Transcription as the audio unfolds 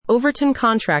Overton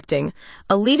Contracting,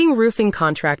 a leading roofing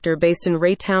contractor based in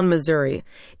Raytown, Missouri,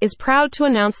 is proud to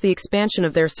announce the expansion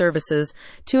of their services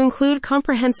to include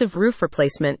comprehensive roof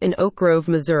replacement in Oak Grove,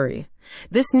 Missouri.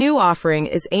 This new offering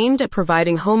is aimed at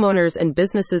providing homeowners and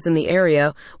businesses in the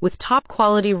area with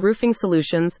top-quality roofing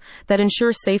solutions that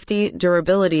ensure safety,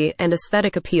 durability, and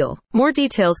aesthetic appeal. More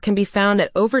details can be found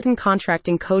at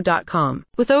overtoncontractingco.com.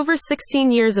 With over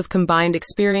 16 years of combined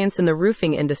experience in the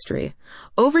roofing industry,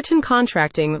 Overton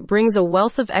Contracting brings a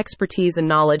wealth of expertise and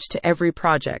knowledge to every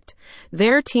project.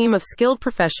 Their team of skilled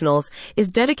professionals is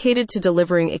dedicated to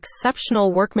delivering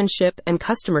exceptional workmanship and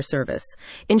customer service,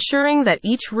 ensuring that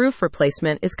each roof replacement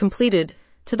is completed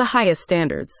to the highest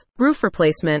standards. Roof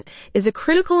replacement is a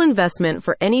critical investment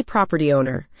for any property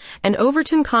owner, and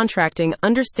Overton Contracting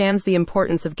understands the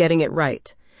importance of getting it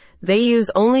right. They use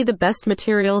only the best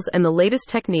materials and the latest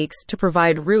techniques to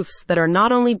provide roofs that are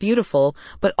not only beautiful,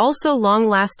 but also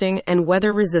long-lasting and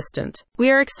weather-resistant. "We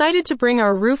are excited to bring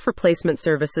our roof replacement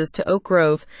services to Oak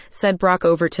Grove," said Brock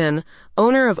Overton,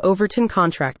 owner of Overton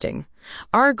Contracting.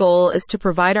 "Our goal is to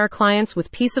provide our clients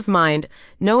with peace of mind,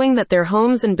 knowing that their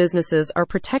homes and businesses are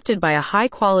protected by a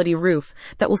high-quality roof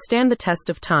that will stand the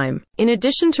test of time." In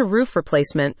addition to roof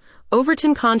replacement,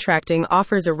 Overton Contracting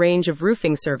offers a range of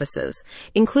roofing services,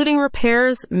 including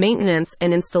repairs, maintenance,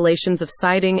 and installations of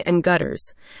siding and gutters.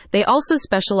 They also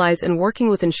specialize in working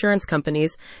with insurance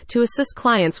companies to assist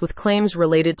clients with claims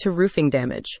related to roofing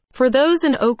damage. For those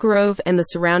in Oak Grove and the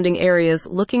surrounding areas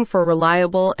looking for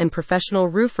reliable and professional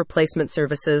roof replacement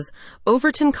services,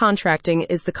 Overton Contracting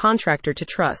is the contractor to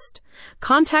trust.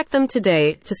 Contact them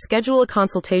today to schedule a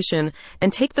consultation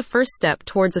and take the first step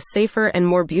towards a safer and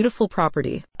more beautiful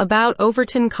property. About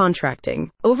Overton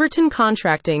Contracting. Overton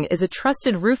Contracting is a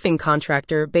trusted roofing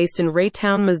contractor based in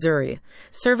Raytown, Missouri,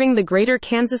 serving the greater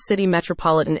Kansas City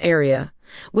metropolitan area.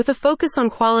 With a focus on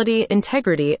quality,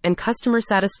 integrity, and customer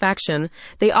satisfaction,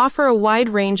 they offer a wide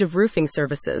range of roofing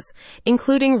services,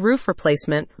 including roof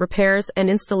replacement, repairs, and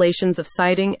installations of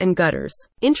siding and gutters.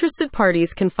 Interested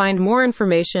parties can find more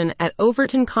information at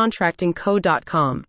overtoncontractingco.com.